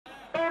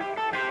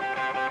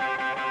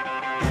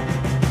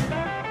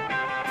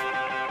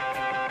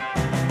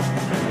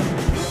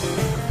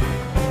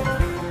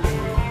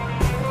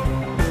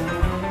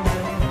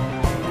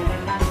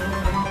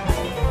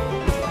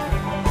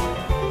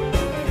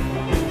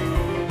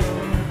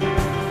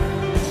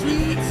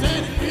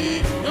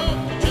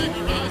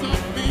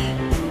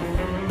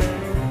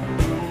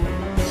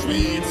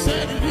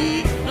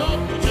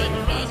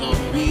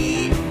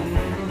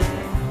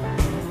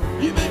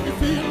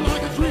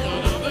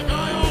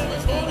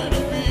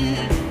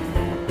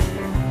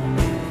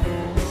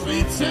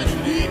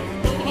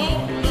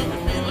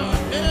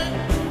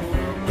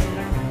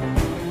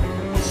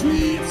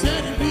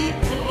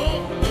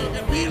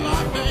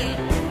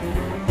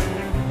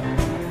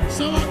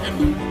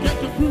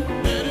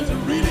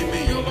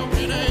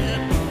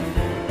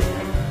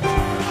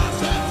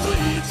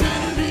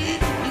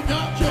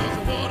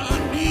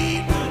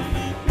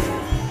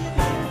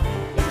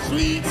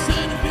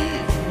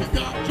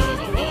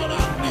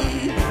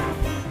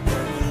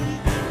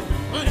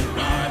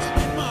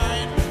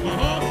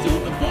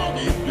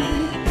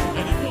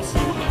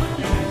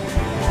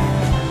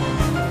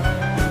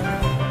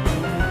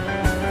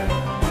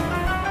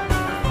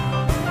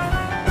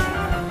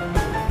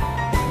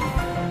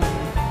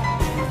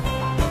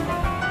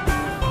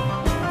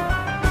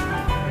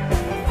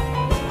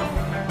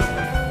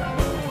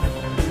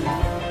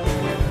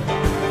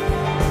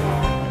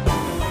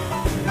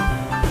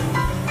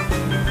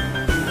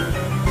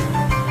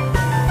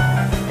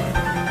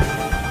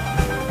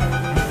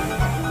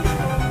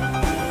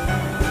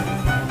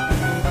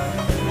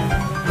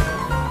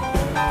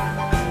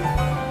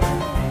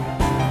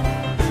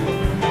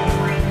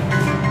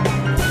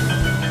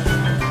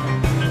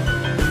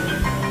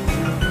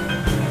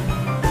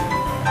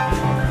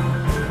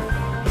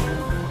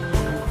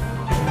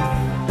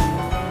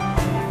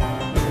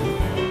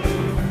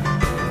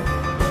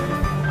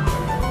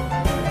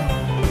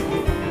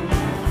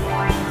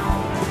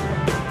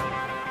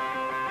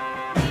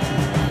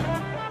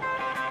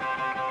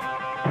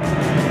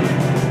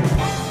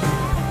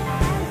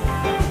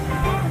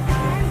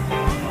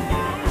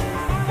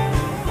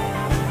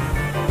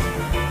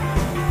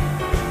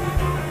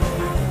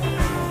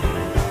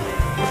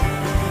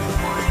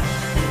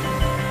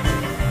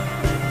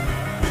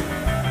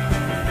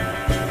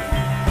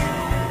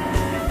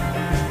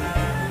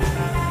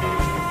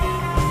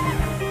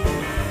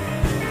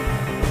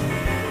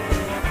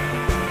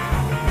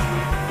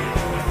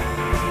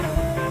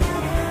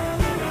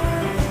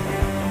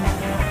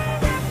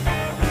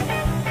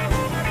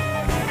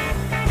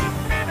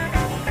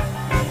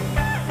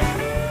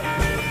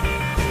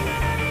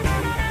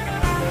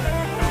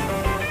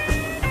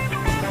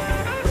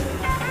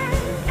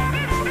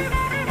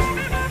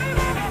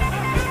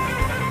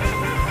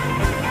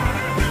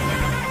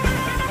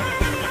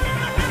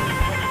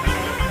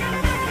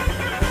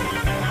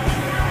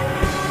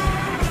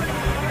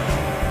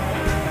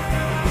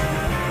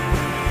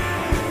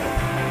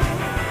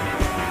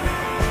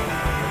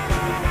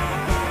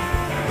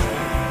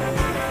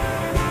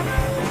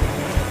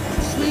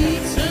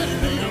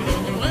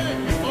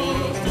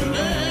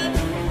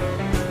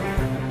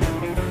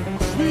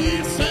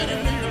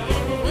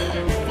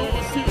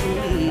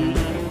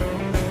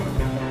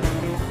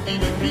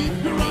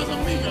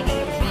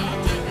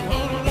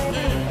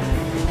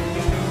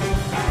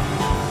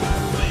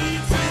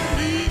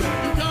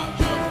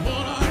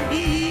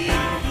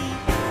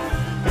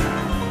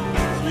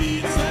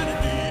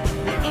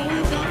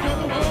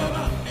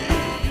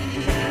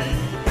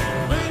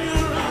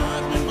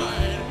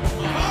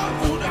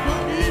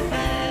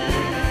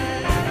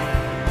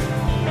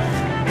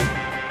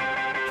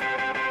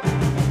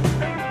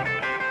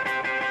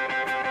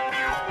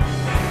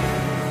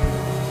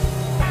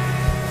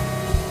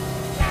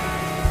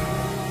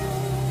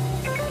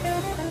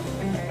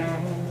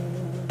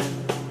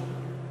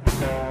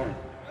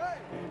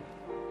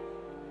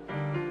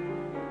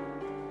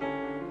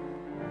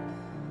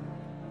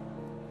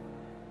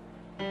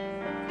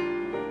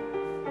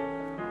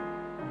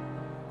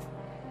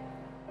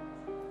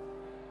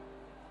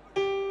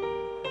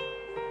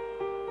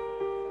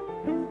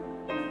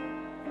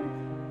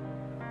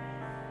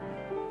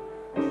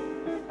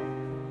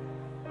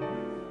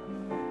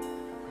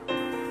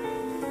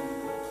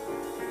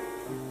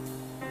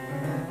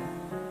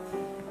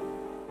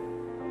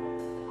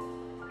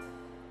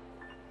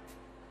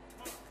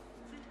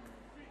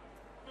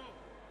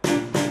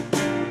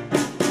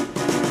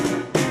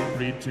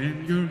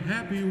Pretend you're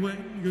happy when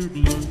you're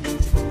blue.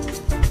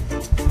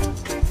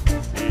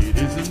 It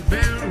isn't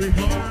very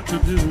hard to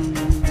do,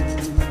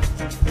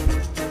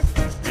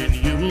 and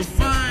you will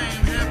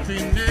find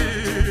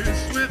happiness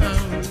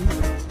without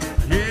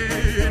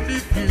end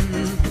if you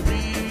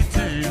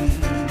pretend.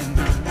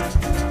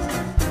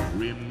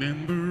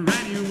 Remember,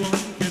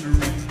 anyone can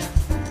ring,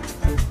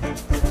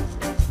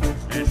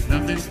 and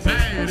nothing's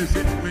bad as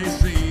it may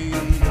seem.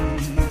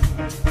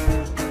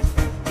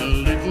 The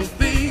little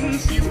things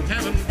you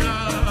haven't got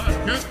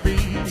could be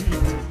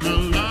a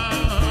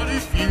lot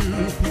if you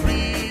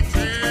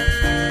pretend.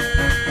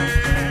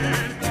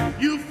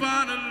 You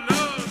find a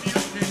love you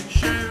can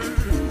share,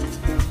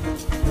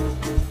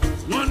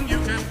 one you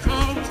can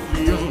call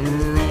your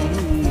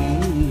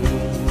own.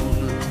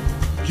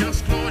 Just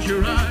close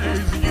your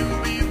eyes and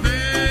you'll be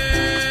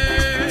there.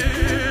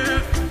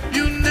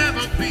 You'll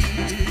never be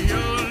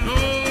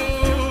alone.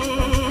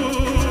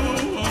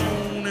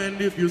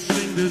 And if you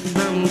sing this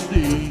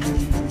melody,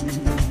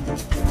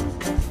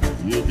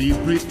 you'll be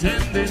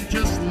pretending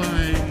just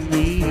like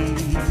me.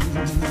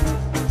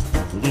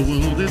 The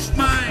world is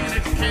mine,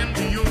 it can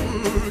be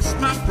yours,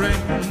 my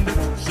friend.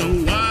 So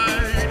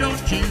why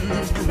don't you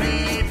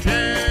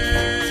pretend?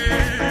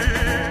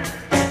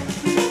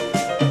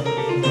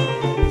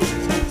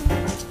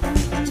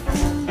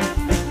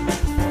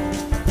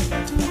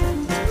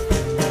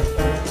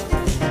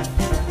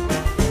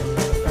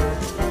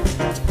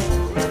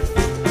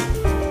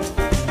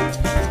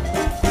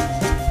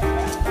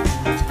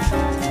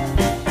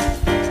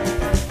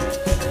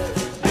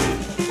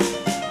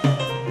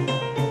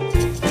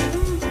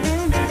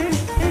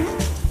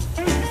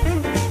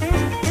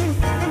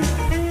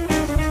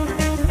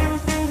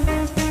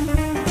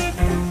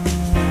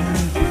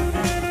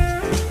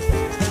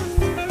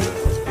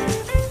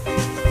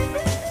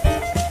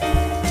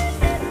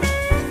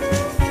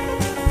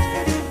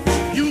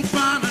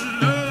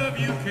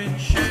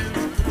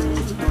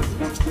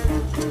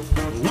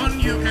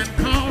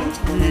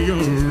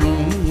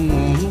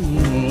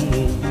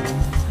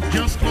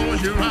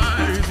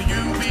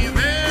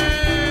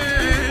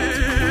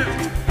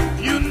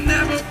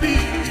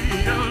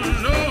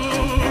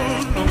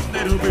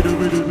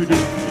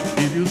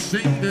 If you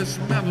sing this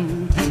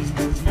melody,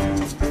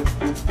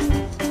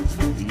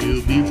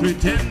 you'll be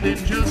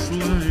pretending just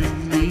like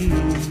me.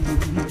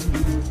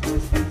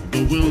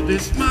 The world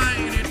is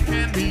mine, it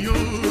can be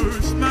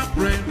yours, my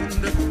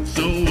friend.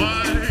 So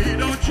why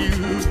don't you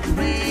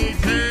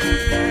pretend?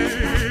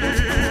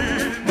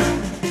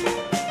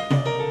 So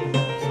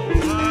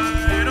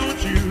why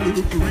don't you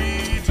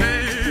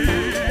pretend?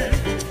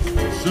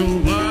 So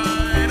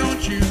why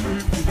don't you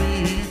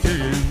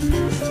pretend?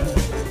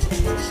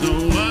 So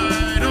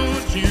why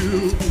don't you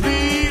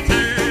pretend?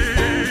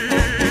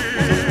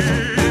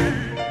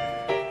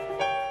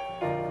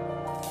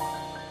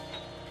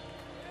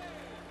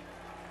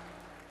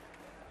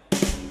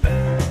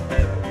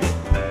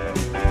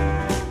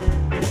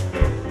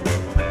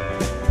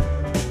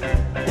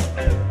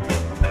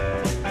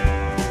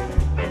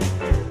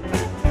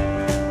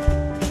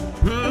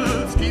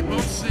 Birds keep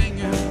on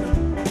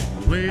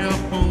singing way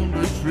up on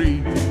the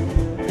tree.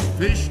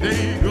 Fish,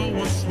 they go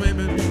on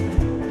swimming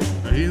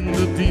in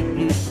the deep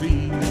blue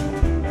sea.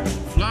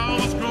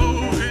 Flowers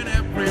growing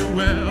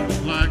everywhere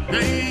like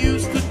they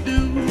used to do.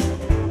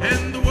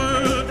 And the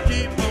world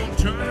keep on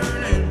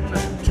turning,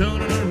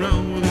 turning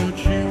around without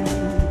you.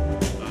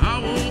 I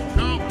woke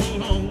up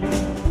alone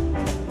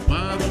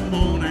by the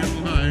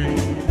morning light,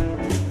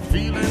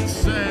 feeling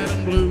sad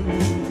and blue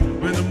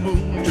when the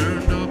moon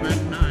turned up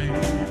at night.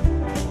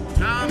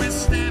 Time is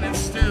standing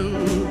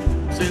still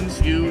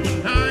since you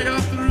and I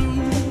got through.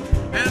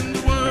 And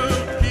the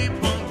world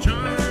keep on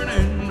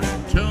turning,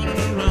 turning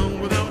around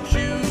without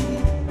you.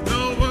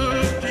 The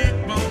world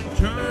keep on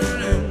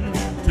turning,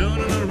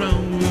 turning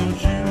around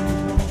without you.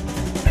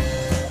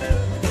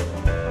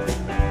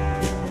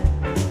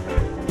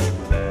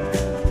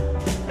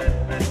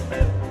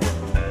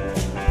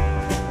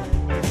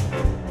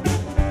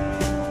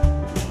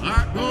 I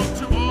go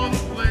to all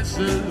the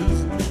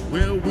places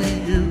where we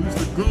used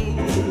to go,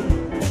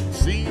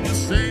 seeing the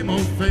same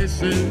old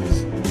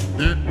faces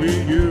that we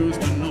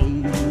used to know.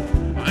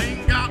 I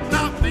ain't got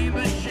nothing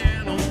to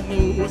share no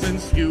more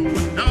since you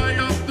and I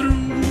are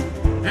through.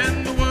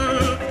 And the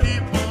world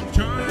keep on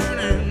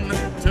turning,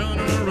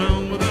 turning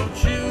around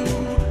without you.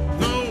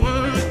 The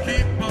world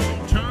keep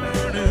on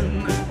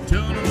turning,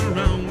 turning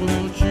around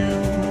without you.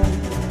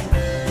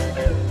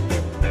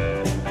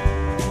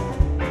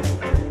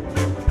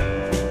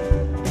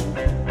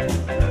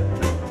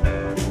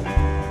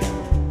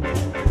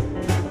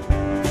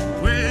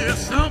 Where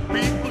some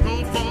people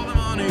go for the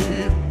money,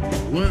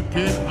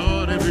 working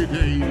hard every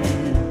day.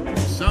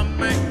 Some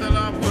make their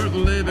life worth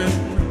living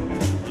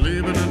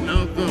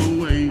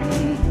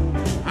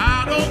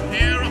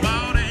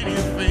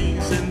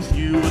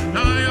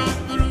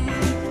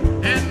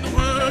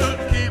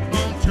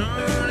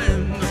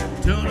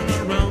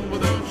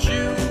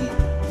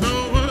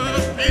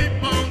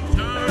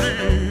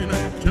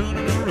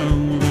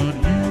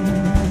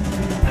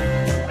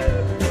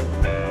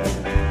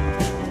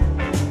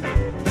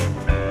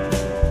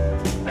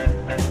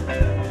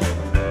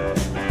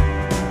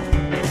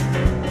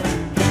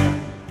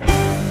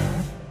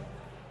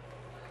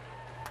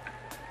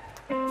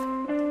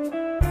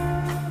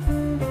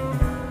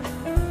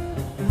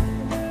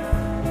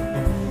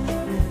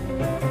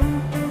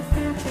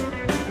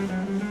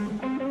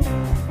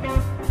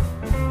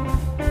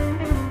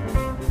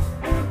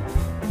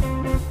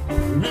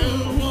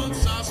Well,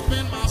 once I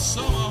spent my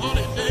summer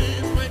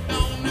holidays way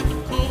down at the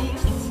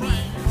coast of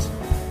France.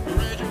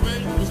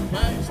 Graduation was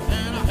past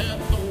and I had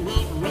the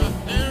world right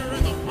there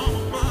in the palm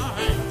of my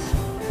hands.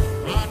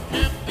 I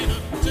camped in a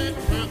tent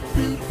with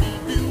beautiful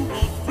view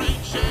on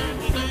French and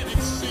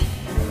Atlantic Sea.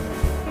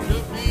 The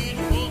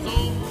beach was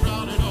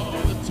overcrowded all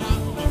the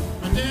time,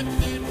 but that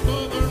didn't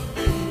bother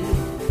me.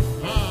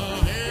 I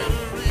had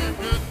a real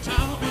good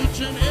time each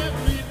and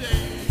every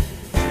day.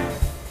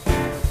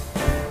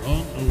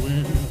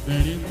 Unaware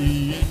that in the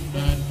end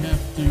I'd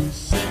have to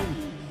say,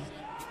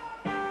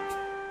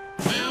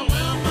 well,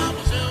 well,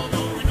 Mademoiselle,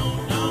 don't you know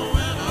now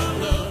when I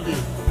love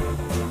you?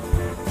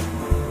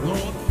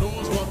 Lord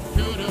knows what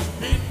could have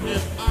been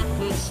if I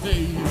could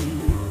stay.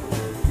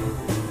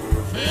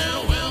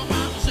 Farewell,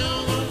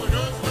 Mademoiselle, though it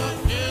hurts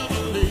like hell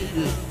to leave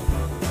you.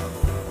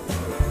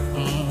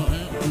 I'll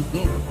have to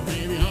go,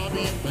 maybe I'll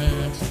be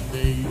back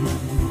someday.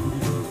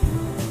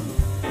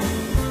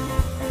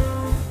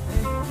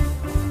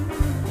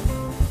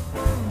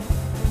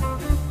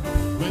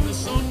 When the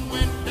sun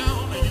went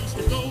down, I used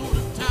to go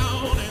to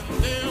town, and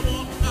there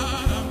one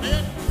night I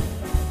met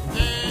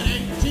that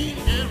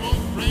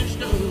 18-year-old French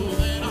girl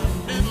that I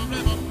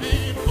never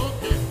paid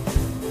forget.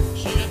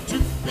 She had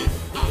two big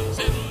eyes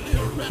and a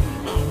little red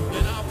mouth,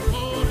 and I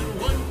thought it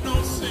wasn't no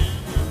sin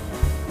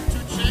to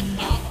check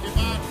out if I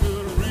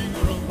could ring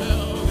her a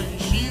bell, and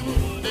she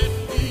wouldn't let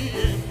me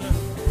in.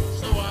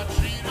 So I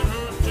treated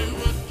her to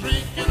a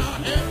drink, and I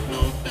had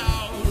no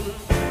doubt.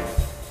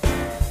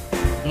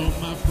 Though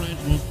my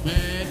French was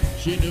bad,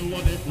 she knew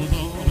what it was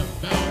all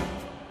about.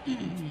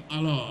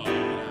 Alors,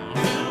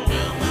 well,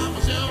 well,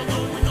 Mademoiselle,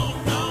 don't you know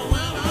now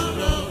when I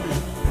love you?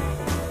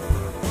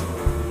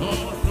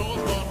 Lord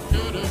knows what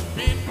could have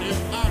been if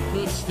I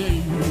could stay.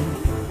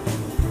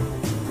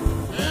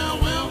 Yeah,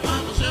 well,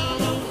 Mademoiselle,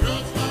 though it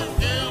hurts like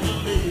hell to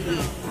leave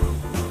you.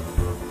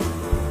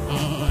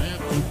 I'll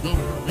have to go,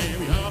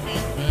 maybe I'll be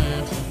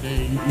back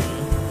someday.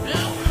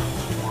 Yeah, well.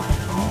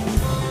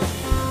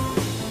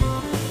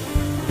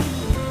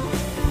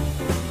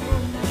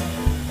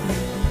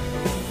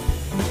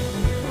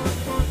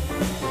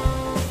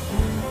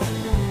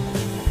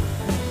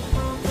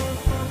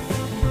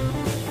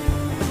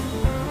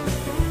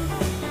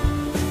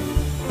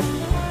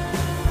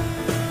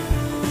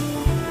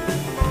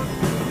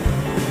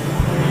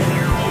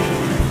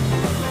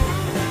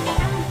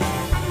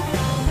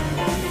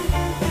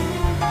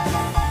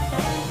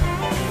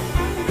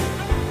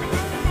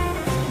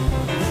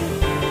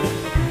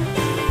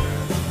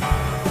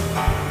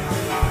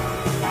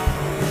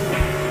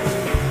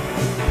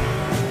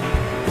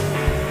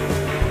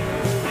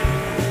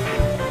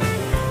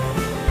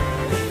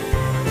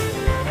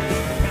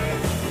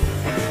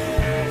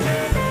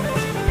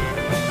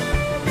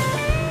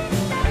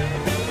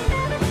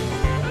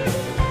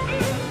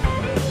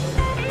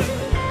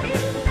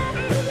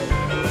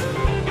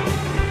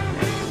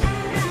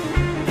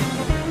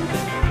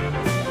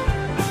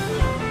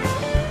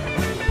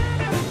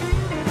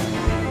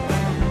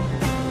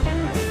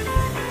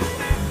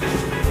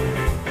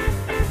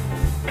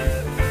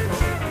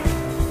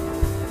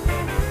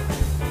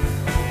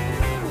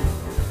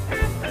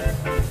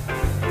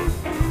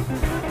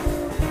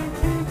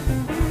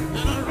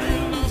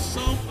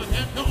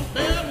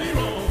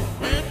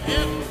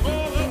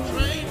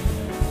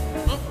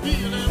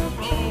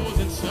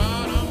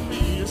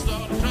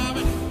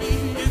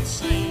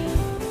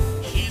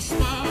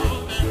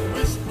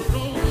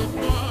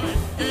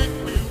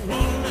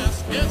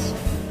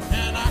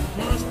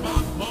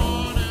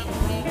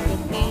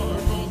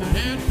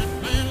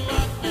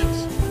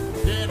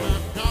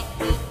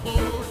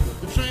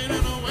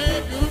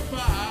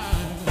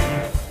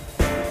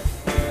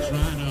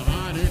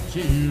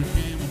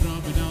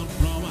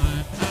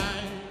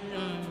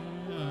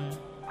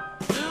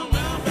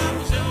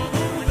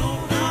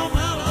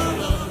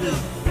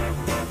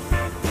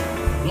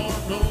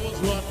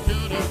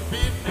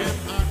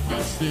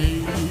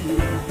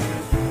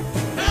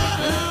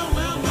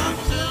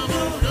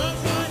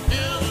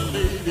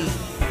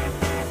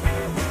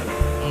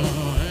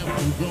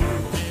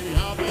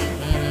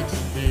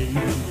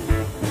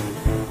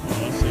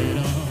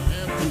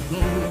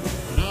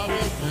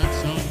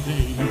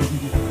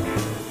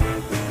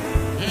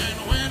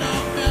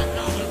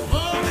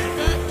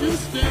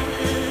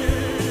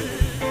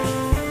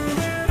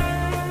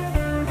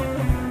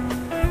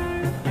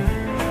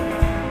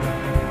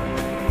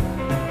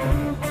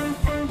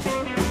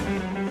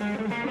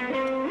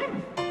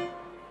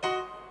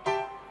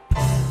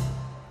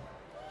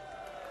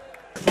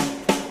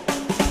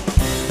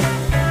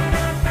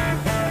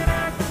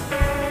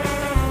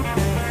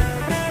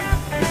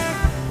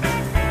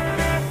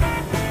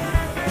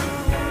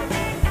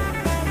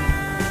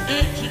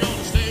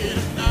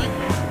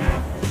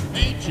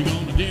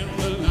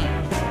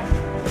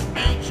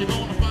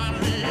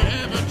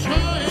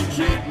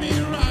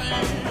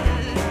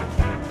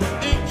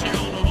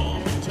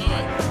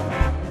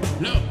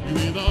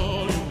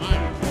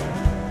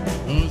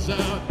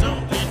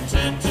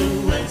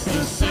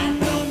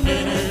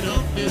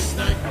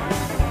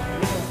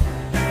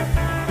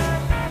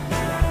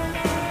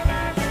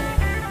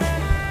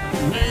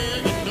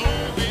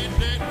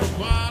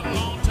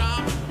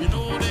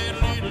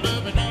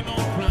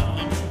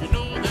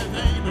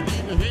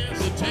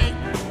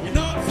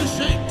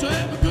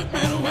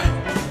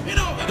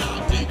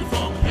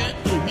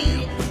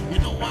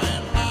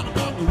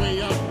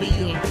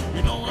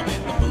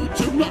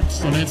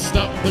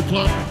 stop the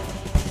clock.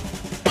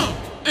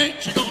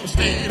 Ain't you gonna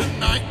stay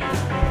tonight?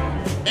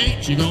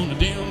 Ain't you gonna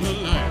dim the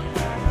light?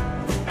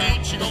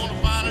 Ain't you gonna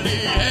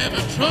finally have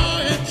a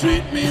try and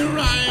treat me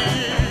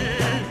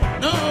right?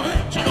 No,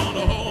 ain't you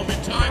gonna hold me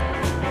tight?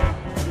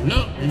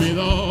 Love me with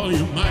all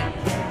your might.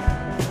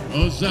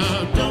 'Cause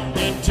I don't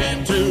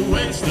intend to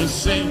waste a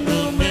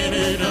single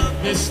minute of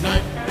this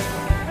night.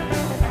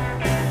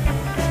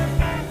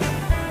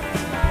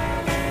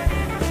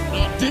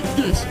 Now dig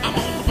this, I'm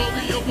on the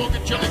boogie, you're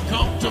boogie till it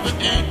come to the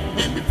end.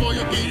 And before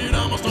you get it,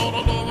 I'ma start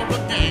all over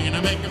again.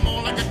 I make it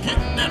more like a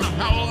kitten and I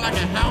howl like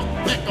a hound.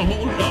 Make a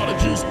whole lot of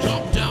juice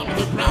drop down to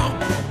the ground.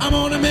 I'm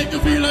gonna make you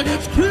feel like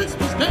it's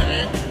Christmas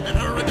Day. And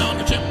hurry down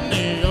the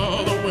chimney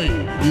all the way.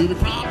 You'll be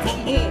crying for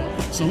more,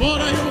 so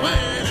what are you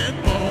waiting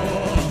for?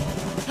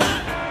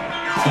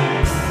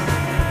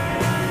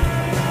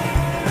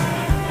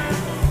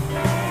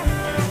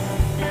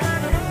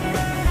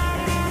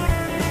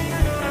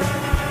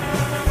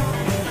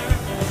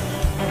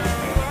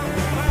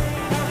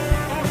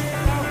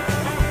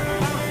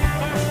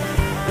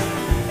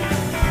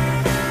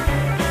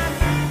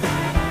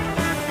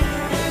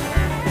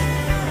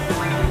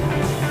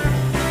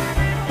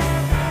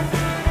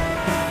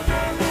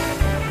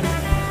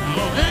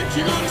 Ain't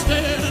you gonna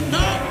stay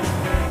tonight?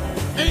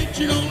 Ain't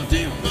you gonna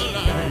dim the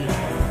light?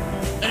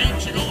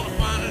 Ain't you gonna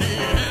finally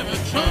have a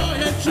try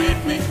and treat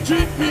me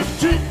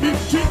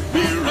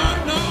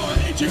right now?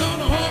 Ain't you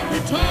gonna hold me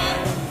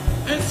tight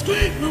and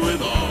squeeze me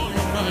with all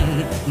your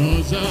might?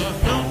 'Cause I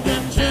don't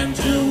intend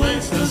to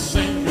waste a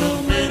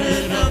single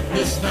minute of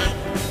this night.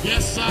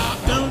 Yes, I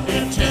don't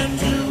intend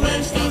to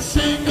waste a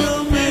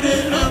single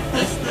minute of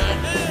this night.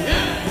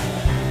 Yeah.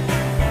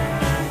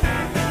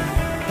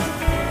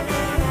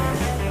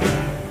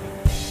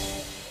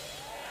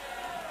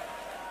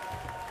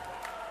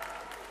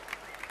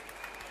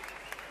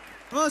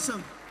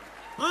 Awesome.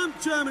 From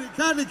Germany,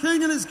 Cadley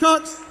King and his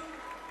Cox.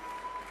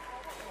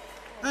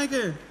 Thank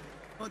you.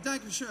 Oh,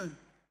 thank you schön.